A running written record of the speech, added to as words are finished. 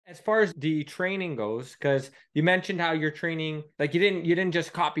As far as the training goes, because you mentioned how you're training, like you didn't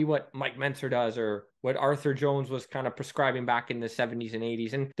just copy what Mike Mentzer does or what Arthur Jones was kind of prescribing back in the 70s and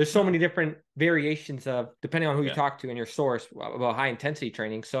 80s. And there's so No. many different variations of, depending on who you Yeah. talk to and your source, about high intensity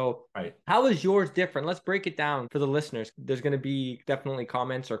training. So Right. how is yours different? Let's break it down for the listeners. There's going to be definitely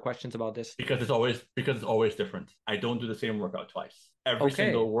comments or questions about this. Because it's always different. I don't do the same workout twice. Every Okay.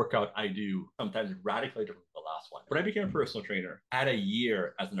 single workout I do sometimes radically different from the last one. When I became a personal trainer, I had a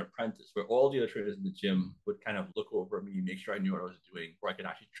year as an apprentice where all the other trainers in the gym would kind of look over me, make sure I knew what I was doing, where I could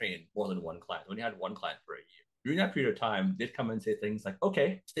actually train more than one client. I only had one client for a year. During that period of time, they'd come and say things like,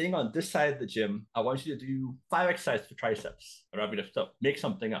 okay, staying on this side of the gym, I want you to do 5 exercises for triceps. Or I'll to make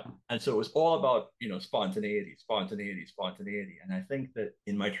something up. And so it was all about, spontaneity, spontaneity, spontaneity. And I think that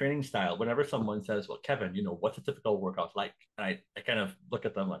in my training style, whenever someone says, well, Kevin, what's a typical workout like? And I kind of look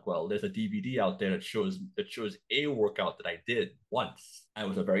at them like, well, there's a DVD out there that shows a workout that I did once. And it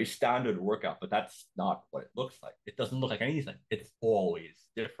was a very standard workout, but that's not what it looks like. It doesn't look like anything. It's always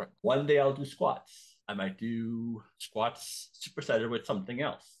different. One day I'll do squats. I might do squats supersetted with something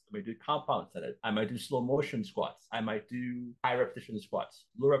else. I might do compound set. I might do slow motion squats. I might do high repetition squats,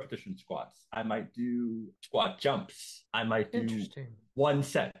 low repetition squats. I might do squat jumps. I might do Interesting. one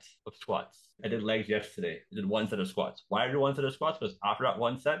set of squats. I did legs yesterday. I did one set of squats. Why did I do one set of squats? Because after that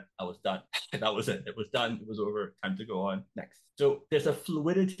one set, I was done. That was it. It was done. It was over. Time to go on next. So there's a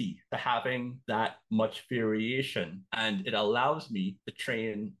fluidity to having that much variation, and it allows me to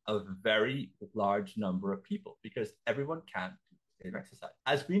train a very large number of people because everyone can't do the same exercise.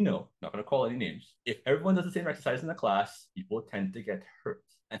 As we know, not going to call any names, if everyone does the same exercise in the class, people tend to get hurt.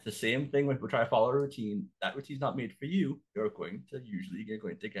 And it's the same thing when people try to follow a routine. That routine's not made for you. You're going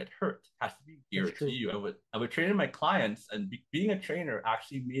to get hurt. It has to be That's geared to true. you. I would training my clients, and being a trainer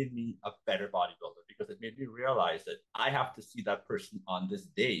actually made me a better bodybuilder because it made me realize that I have to see that person on this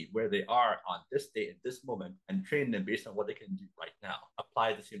day, where they are on this day at this moment, and train them based on what they can do right now.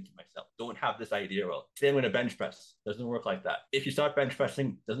 Apply the same to myself. Don't have this idea, well, today I'm going to bench press. Doesn't work like that. If you start bench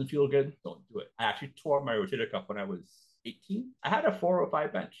pressing, doesn't feel good, don't do it. I actually tore my rotator cuff when I was 18. I had a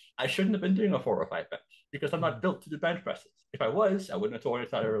 405 bench. I shouldn't have been doing a 405 bench because I'm not Mhm. built to do bench presses. If I was, I wouldn't have torn it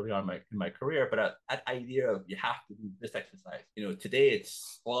that early on in my career. But that idea of you have to do this exercise, today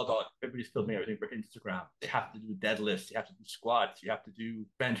it's all about everybody's filming everything for Instagram. They have to do deadlifts, you have to do squats, you have to do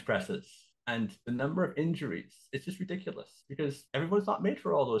bench presses. And the number of injuries, it's just ridiculous because everyone's not made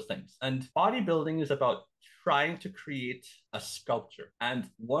for all those things. And bodybuilding is about trying to create a sculpture. And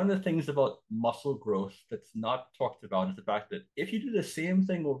one of the things about muscle growth that's not talked about is the fact that if you do the same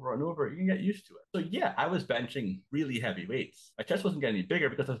thing over and over, you can get used to it. So yeah, I was benching really heavy weights. My chest wasn't getting any bigger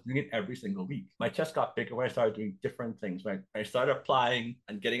because I was doing it every single week. My chest got bigger when I started doing different things. When I started applying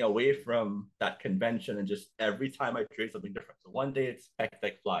and getting away from that convention and just every time I train something different. So one day it's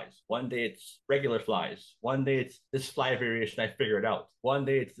pec flies. One day it's regular flies. One day it's this fly variation I figured out. One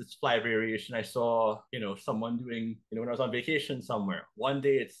day it's this fly variation I saw, someone doing, when I was on vacation somewhere. One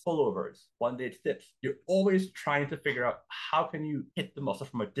day it's pullovers. One day it's dips. You're always trying to figure out how can you hit the muscle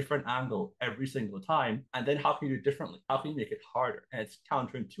from a different angle every single time, and then how can you do it differently? How can you make it harder? And it's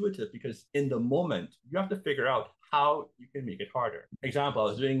counterintuitive because in the moment you have to figure out how you can make it harder. Example, I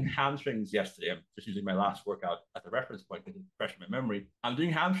was doing hamstrings yesterday. I'm just using my last workout as a reference point because it's fresh in my memory. I'm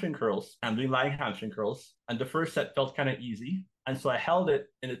doing hamstring curls. I'm doing lying hamstring curls. And the first set felt kind of easy. And so I held it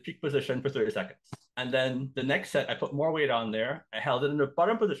in a peak position for 30 seconds. And then the next set, I put more weight on there. I held it in the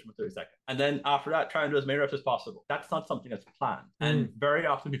bottom position for 30 seconds. And then after that, try and do as many reps as possible. That's not something that's planned. And Mm. very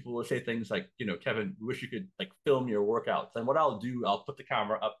often people will say things like, Kevin, we wish you could film your workouts. And what I'll do, I'll put the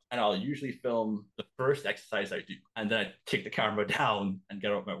camera up and I'll usually film the first exercise I do. And then I take the camera down and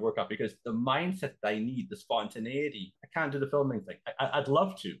get out my workout because the mindset that I need, the spontaneity, I can't do the filming thing. I'd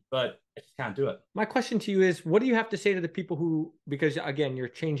love to, but I just can't do it. My question to you is, what do you have to say to the people who, because again, you're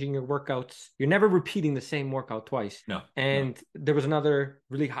changing your workouts, you're never repeating the same workout twice. No, no. And there was another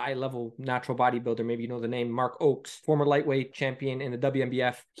really high level natural bodybuilder, maybe you know the name, Mark Oakes, former lightweight champion in the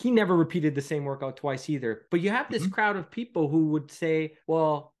WNBF. He never repeated the same workout twice either. But you have this Mm-hmm. crowd of people who would say,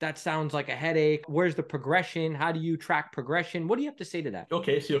 well, that sounds like a headache. Where's the progression? How do you track progression? What do you have to say to that?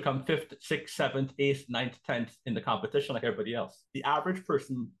 Okay, so you'll come fifth, sixth, seventh, eighth, ninth, 10th in the competition like everybody else. The average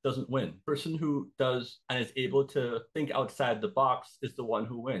person doesn't win. Person who does and is able to think outside the box is the one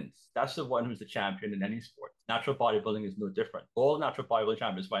who wins. That's the one who's the champion in any sport. Natural bodybuilding is no different. All natural bodybuilding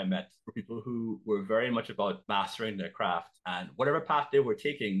champions who I met were people who were very much about mastering their craft. And whatever path they were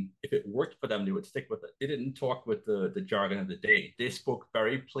taking, if it worked for them, they would stick with it. They didn't talk with the jargon of the day. They spoke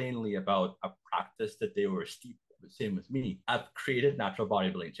very plainly about a practice that they were steeped. The same with me. I've created natural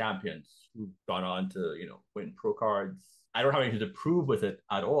bodybuilding champions who've gone on to, win pro cards, I don't have anything to prove with it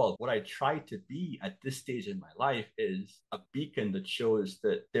at all. What I try to be at this stage in my life is a beacon that shows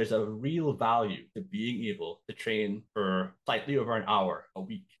that there's a real value to being able to train for slightly over an hour a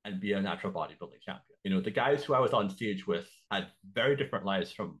week and be a natural bodybuilding champion. You know, the guys who I was on stage with had very different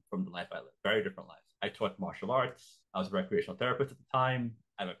lives from the life I lived, very different lives. I taught martial arts. I was a recreational therapist at the time.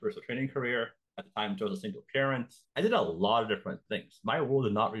 I had a personal training career. At the time, I was a single parent. I did a lot of different things. My world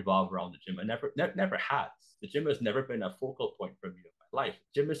did not revolve around the gym. I never has. The gym has never been a focal point for me in my life.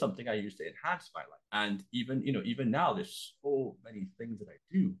 Gym is something I use to enhance my life. And even now, there's so many things that I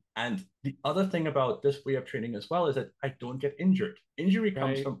do. And the other thing about this way of training as well is that I don't get injured. Injury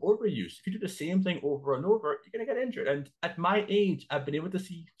comes from overuse. If you do the same thing over and over, you're going to get injured. And at my age, I've been able to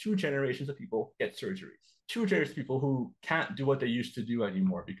see 2 generations of people get surgeries. 2 generations of people who can't do what they used to do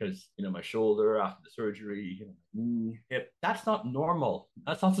anymore because, my shoulder after the surgery, knee, hip, that's not normal.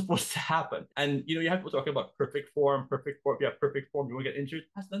 That's not supposed to happen. And, you have people talking about perfect form. If you have perfect form, you won't get injured. It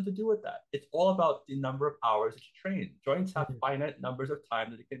has nothing to do with that. It's all about the number of hours that you train. Joints have finite numbers of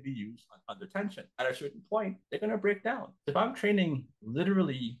time that it can be used under tension. At a certain point, they're going to break down. If I'm training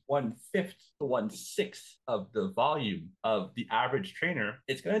literally 1/5 to 1/6 of the volume of the average trainer,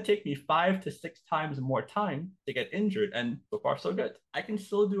 it's going to take me 5 to 6 times more time to get injured. And so far, so good. I can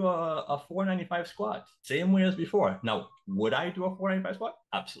still do a 495 squat, same way as before. Now, would I do a 495 squat?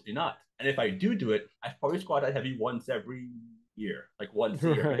 Absolutely not. And if I do it, I probably squat that heavy once every year, like once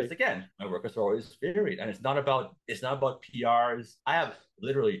a year. Because again, my workouts are always varied, and it's not about PRs. I have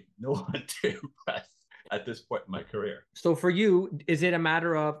literally no one to impress at this point in my career. So for you, is it a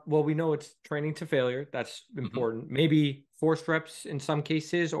matter of, well, we know it's training to failure. That's important. Maybe forced reps in some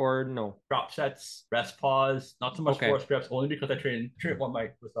cases, or no? Drop sets, rest pause, not so much forced reps, only because I train one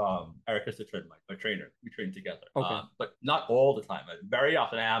mic with Eric is my trainer. We train together. But not all the time. Very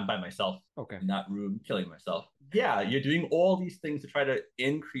often I am by myself in that room, killing myself. Yeah, you're doing all these things to try to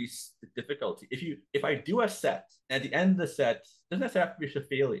increase the difficulty. If I do a set, and at the end of the set, it doesn't necessarily have to be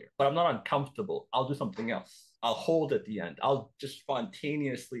a failure, but I'm not uncomfortable, I'll do something else. I'll hold at the end. I'll just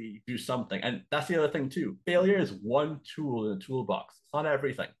spontaneously do something. And that's the other thing too. Failure is one tool in the toolbox. It's not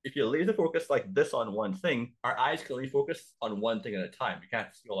everything. If you laser focus like this on one thing, our eyes can only focus on one thing at a time. You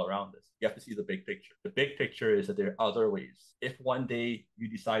can't see all around this. You have to see the big picture. The big picture is that there are other ways. If one day you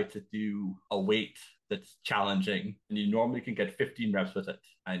decide to do a weight that's challenging and you normally can get 15 reps with it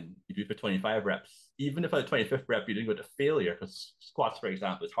and you do it for 25 reps, even if at the 25th rep you didn't go to failure, because squats, for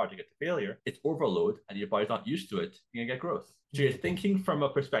example, it's hard to get to failure, it's overload and your body's not used to it, you're gonna get growth. So you're thinking from a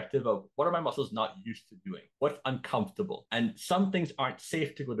perspective of, what are my muscles not used to doing? What's uncomfortable? And some things aren't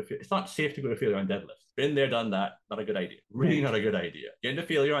safe to go to failure. It's not safe to go to failure on deadlifts. Been there, done that. Not a good idea. Really not a good idea. Get into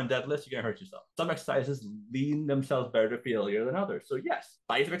failure on deadlifts, you're gonna hurt yourself. Some exercises lean themselves better to failure than others. So yes,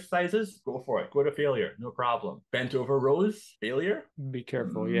 bicep exercises, go for it. Go to failure, no problem. Bent over rows, failure. Be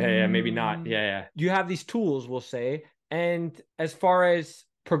careful. Yeah, maybe not. Yeah. You have these tools, we'll say. And as far as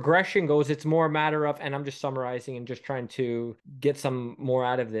progression goes, it's more a matter of, and I'm just summarizing and just trying to get some more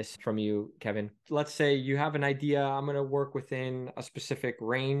out of this from you, Kevin. Let's say you have an idea, I'm going to work within a specific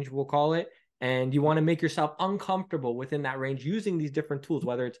range, we'll call it, and you want to make yourself uncomfortable within that range using these different tools,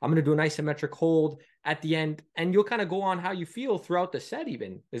 whether it's, I'm going to do an isometric hold at the end, and you'll kind of go on how you feel throughout the set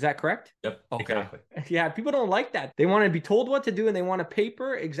even. Is that correct? Yep. Okay. Exactly. Yeah. People don't like that. They want to be told what to do and they want a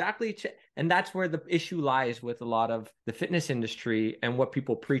paper exactly. And that's where the issue lies with a lot of the fitness industry and what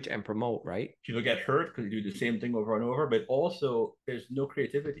people preach and promote, right? People get hurt because you do the same thing over and over, but also there's no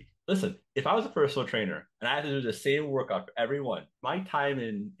creativity. Listen, if I was a personal trainer and I had to do the same workout for everyone, my time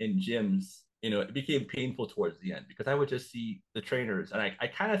in gyms, it became painful towards the end because I would just see the trainers. And I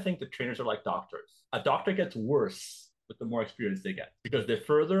kind of think the trainers are like doctors. A doctor gets worse with the more experience they get because they're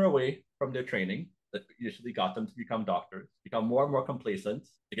further away from their training that initially got them to become doctors, become more and more complacent.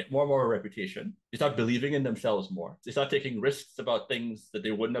 They get more and more of a reputation. They start believing in themselves more. They start taking risks about things that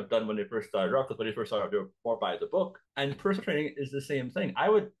they wouldn't have done when they first started off, because when they first started, they were more by the book. And personal training is the same thing.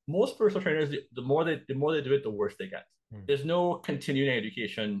 Most personal trainers, the more they do it, the worse they get. There's no continuing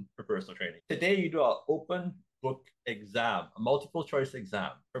education for personal training. Today, you do an open book exam, a multiple choice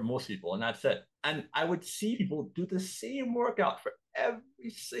exam for most people, and that's it. And I would see people do the same workout for every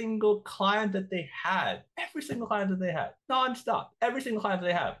single client that they had, nonstop, every single client that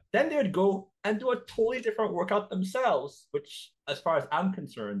they have. Then they would go and do a totally different workout themselves, which, as far as I'm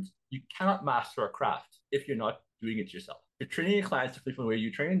concerned, you cannot master a craft if you're not doing it yourself. You're training your clients differently from the way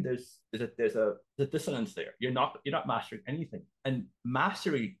you train. There's a dissonance there. You're not mastering anything. And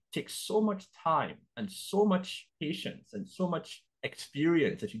mastery takes so much time and so much patience and so much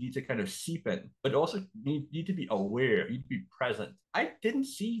experience that you need to kind of seep in, but also need to be aware, you need to be present. I didn't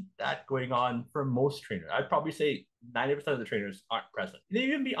see that going on for most trainers. I'd probably say 90% of the trainers aren't present. They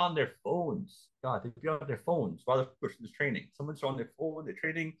even be on their phones. God, they'd be on their phones while the person is training. Someone's on their phone, they're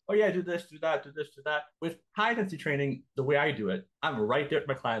training. Oh yeah, do this, do that, do this, do that. With high intensity training, the way I do it, I'm right there with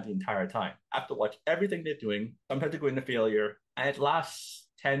my client the entire time. I have to watch everything they're doing. Sometimes they go into failure, and it lasts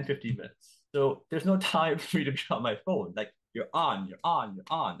 10, 15 minutes. So there's no time for me to be on my phone. Like, you're on, you're on, you're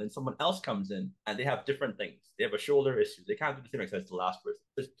on. Then someone else comes in and they have different things. They have a shoulder issue. They can't do the same exercise as the last person.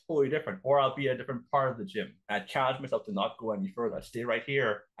 It's totally different. Or I'll be at a different part of the gym. And I challenge myself to not go any further. I stay right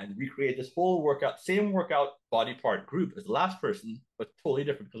here and recreate this whole workout, same workout body part group as the last person, but totally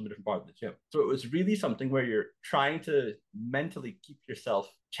different because of a different part of the gym. So it was really something where you're trying to mentally keep yourself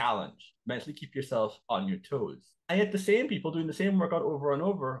challenged, mentally keep yourself on your toes. And yet the same people doing the same workout over and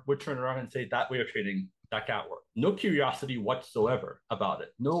over would turn around and say that way of training, that can't work. No curiosity whatsoever about it.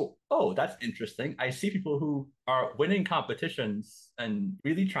 No, oh, that's interesting. I see people who are winning competitions and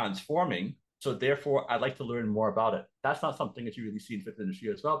really transforming. So therefore, I'd like to learn more about it. That's not something that you really see in fitness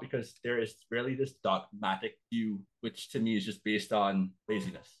industry as well, because there is rarely this dogmatic view, which to me is just based on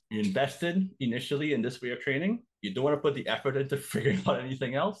laziness. You invested initially in this way of training. You don't want to put the effort into figuring out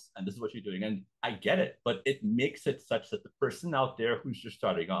anything else. And this is what you're doing. And I get it, but it makes it such that the person out there who's just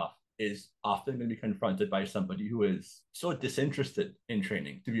starting off is often going to be confronted by somebody who is so disinterested in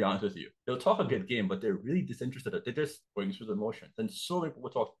training, to be honest with you. They'll talk a good game, but they're really disinterested. They're just going through the motions. And so many people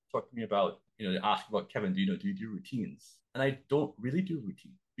talk to me about, they ask about, Kevin, do you do routines? And I don't really do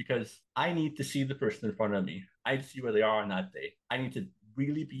routines because I need to see the person in front of me. I need to see where they are on that day. I need to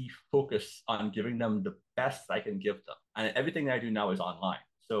really be focused on giving them the best I can give them. And everything I do now is online.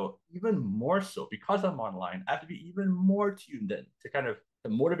 So even more so, because I'm online, I have to be even more tuned in to kind of to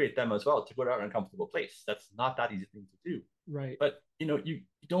motivate them as well to go to an uncomfortable place. That's not that easy thing to do. Right. But you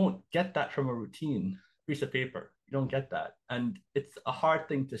don't get that from a routine piece of paper. You don't get that. And it's a hard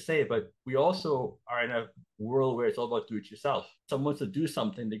thing to say, but we also are in a world where it's all about do it yourself. Someone wants to do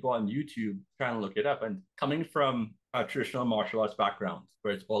something, they go on YouTube, try and look it up. And coming from a traditional martial arts background,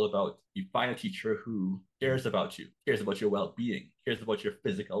 where it's all about you find a teacher who cares about you, cares about your well-being, cares about your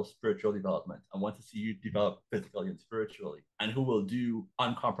physical, spiritual development, and wants to see you develop physically and spiritually, and who will do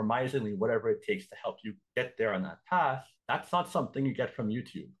uncompromisingly whatever it takes to help you get there on that path. That's not something you get from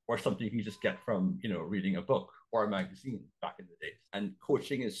YouTube or something you can just get from, reading a book or a magazine back in the days. And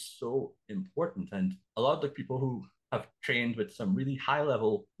coaching is so important. And a lot of the people who have trained with some really high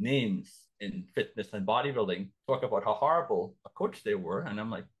level names in fitness and bodybuilding talk about how horrible a coach they were. And I'm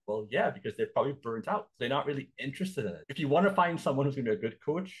like, well, yeah, because they're probably burnt out. They're not really interested in it. If you want to find someone who's going to be a good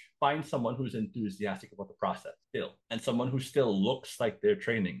coach, find someone who's enthusiastic about the process still, and someone who still looks like they're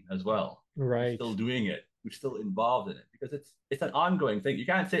training as well. Right. Still doing it, who's still involved in it, because it's an ongoing thing. You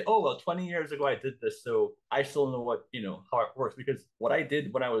can't say, oh, well, 20 years ago I did this, so I still know how it works, because what I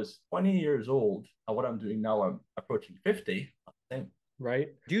did when I was 20 years old and what I'm doing now, I'm approaching 50, same. Right.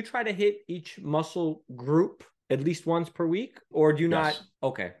 Do you try to hit each muscle group at least once per week, or do you not?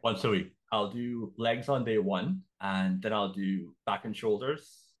 Okay. Once a week. I'll do legs on day one, and then I'll do back and shoulders.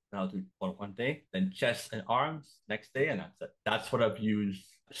 Then I'll do one day, then chest and arms next day, and that's it. That's what I've used.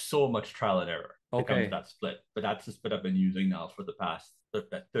 So much trial and error to come to that split. But that's the split I've been using now for the past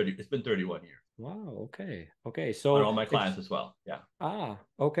 30. It's been 31 years. Wow. Okay. So on all my clients as well. Yeah.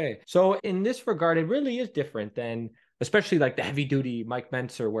 Okay. So in this regard, it really is different than, especially like the heavy duty Mike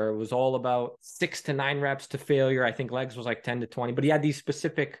Mentzer, where it was all about 6 to 9 reps to failure. I think legs was like 10 to 20, but he had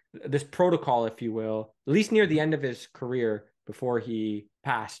this protocol, if you will, at least near the end of his career before he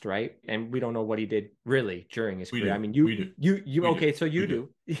passed, right? And we don't know what he did really during his career. I mean, you do.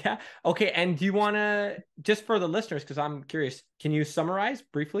 Yeah. Okay. And do you want to, just for the listeners, because I'm curious, can you summarize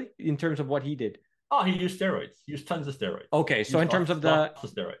briefly in terms of what he did? Oh, he used steroids. He used tons of steroids. Okay, so in terms of the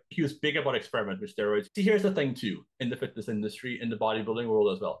steroids, he was big about experimenting with steroids. See, here's the thing too, in the fitness industry, in the bodybuilding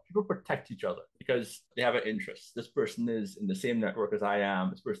world as well. People protect each other because they have an interest. This person is in the same network as I am.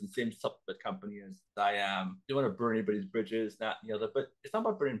 This person's the same supplement company as I am. They want to burn anybody's bridges, that and the other. But it's not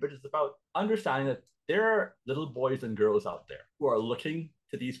about burning bridges. It's about understanding that there are little boys and girls out there who are looking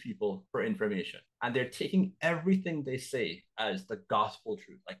to these people for information, and they're taking everything they say as the gospel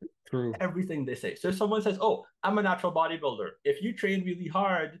truth, like true, everything they say. So if someone says, oh, I'm a natural bodybuilder, if you train really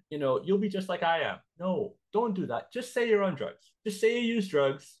hard, you'll be just like I am. No, don't do that. Just say you're on drugs. Just say you use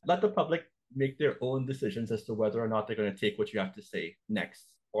drugs. Let the public make their own decisions as to whether or not they're going to take what you have to say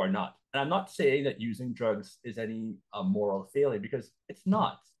next or not. And I'm not saying that using drugs is any moral failing, because it's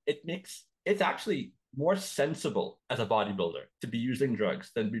not. It's actually more sensible as a bodybuilder to be using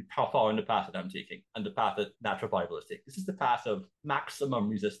drugs than be following the path that I'm taking and the path that natural bodybuilders take. This is the path of maximum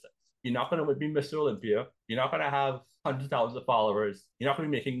resistance. You're not going to be Mr. Olympia. You're not going to have hundreds of thousands of followers. You're not going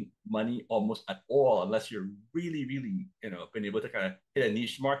to be making money almost at all unless you're really, really, been able to kind of hit a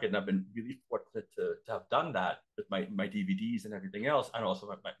niche market. And I've been really fortunate to have done that with my DVDs and everything else, and also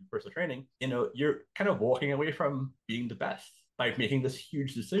my personal training. You're kind of walking away from being the best by making this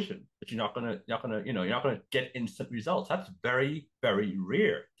huge decision that you're not gonna get instant results. That's very, very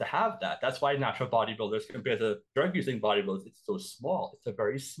rare to have that. That's why natural bodybuilders compared to drug using bodybuilders, it's so small. It's a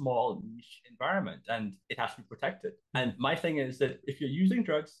very small niche environment, and it has to be protected. And my thing is that if you're using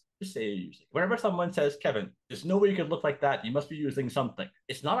drugs, just say you're using. Whenever someone says, Kevin, there's no way you could look like that, you must be using something.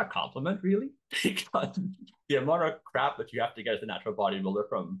 It's not a compliment, really, because the amount of crap that you have to get as a natural bodybuilder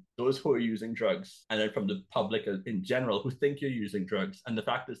from those who are using drugs, and then from the public in general who think you're using drugs. And the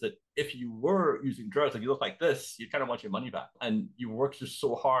fact is that if you were using drugs and you look like this, you kind of want your money back. And you work just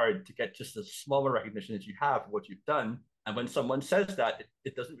so hard to get just a smaller recognition that you have of what you've done. And when someone says that,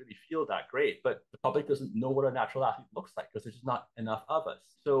 it doesn't really feel that great, but the public doesn't know what a natural athlete looks like because there's not enough of us.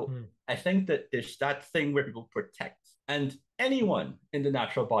 So I think that there's that thing where people protect. And anyone in the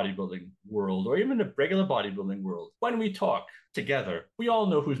natural bodybuilding world, or even the regular bodybuilding world, when we talk together, we all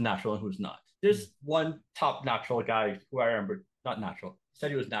know who's natural and who's not. There's one top natural guy who I remember, not natural,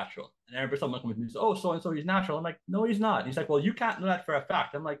 said he was natural. And I remember someone coming to me and said, oh, so-and-so, he's natural. I'm like, no, he's not. And he's like, well, you can't know that for a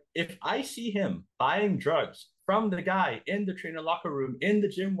fact. I'm like, if I see him buying drugs from the guy in the trainer locker room, in the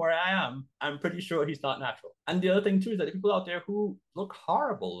gym where I am, I'm pretty sure he's not natural. And the other thing too is that there are people out there who look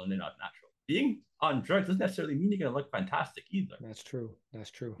horrible when they're not natural. Being on drugs doesn't necessarily mean you're going to look fantastic either. That's true. That's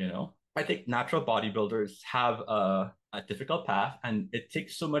true. I think natural bodybuilders have a difficult path, and it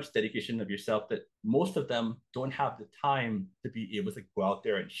takes so much dedication of yourself that most of them don't have the time to be able to go out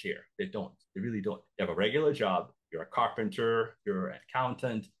there and share. They don't. They really don't. You have a regular job. You're a carpenter. You're an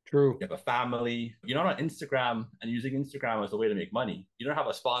accountant. True. You have a family. You're not on Instagram and using Instagram as a way to make money. You don't have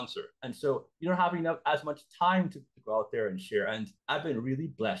a sponsor. And so you don't have as much time to go out there and share. And I've been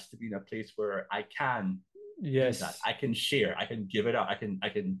really blessed to be in a place where I can Yes. that. I can share. I can give it out. I can,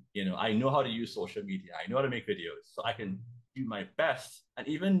 I know how to use social media. I know how to make videos. So I can do my best. And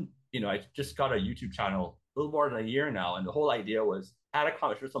even, I just got a YouTube channel a little more than a year now. And the whole idea was I had a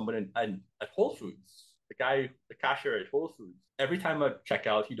conversation with someone at Whole Foods. The cashier at Whole Foods, every time I check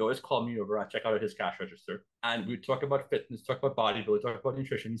out, he'd always call me over and check out at his cash register. And we'd talk about fitness, talk about bodybuilding, talk about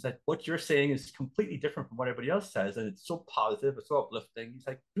nutrition. He said, what you're saying is completely different from what everybody else says. And it's so positive, it's so uplifting. He's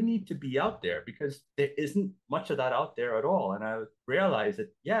like, you need to be out there because there isn't much of that out there at all. And I realized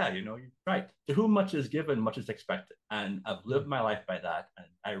that, yeah, you're right. To whom much is given, much is expected. And I've lived my life by that. And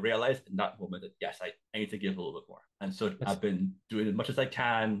I realized in that moment that, yes, I need to give a little bit more. And so I've been doing as much as I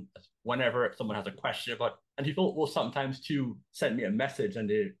can whenever someone has a question about, and people will sometimes too send me a message and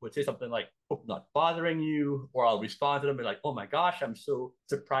they would say something like, hope not bothering you, or I'll respond to them and be like, oh my gosh, I'm so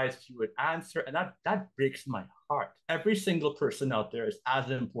surprised you would answer. And that breaks my heart. Every single person out there is as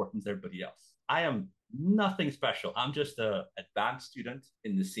important as everybody else. I am nothing special. I'm just an advanced student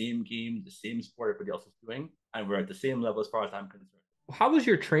in the same game, the same sport everybody else is doing. And we're at the same level as far as I'm concerned. How was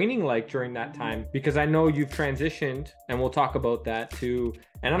your training like during that time? Because I know you've transitioned, and we'll talk about that too.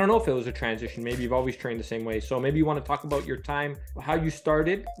 And I don't know if it was a transition. Maybe you've always trained the same way. So maybe you want to talk about your time, how you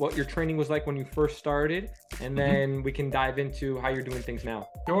started, what your training was like when you first started, and then we can dive into how you're doing things now.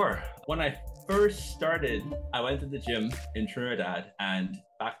 Sure. When I first started, I went to the gym in Trinidad, and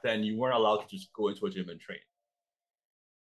back then you weren't allowed to just go into a gym and train.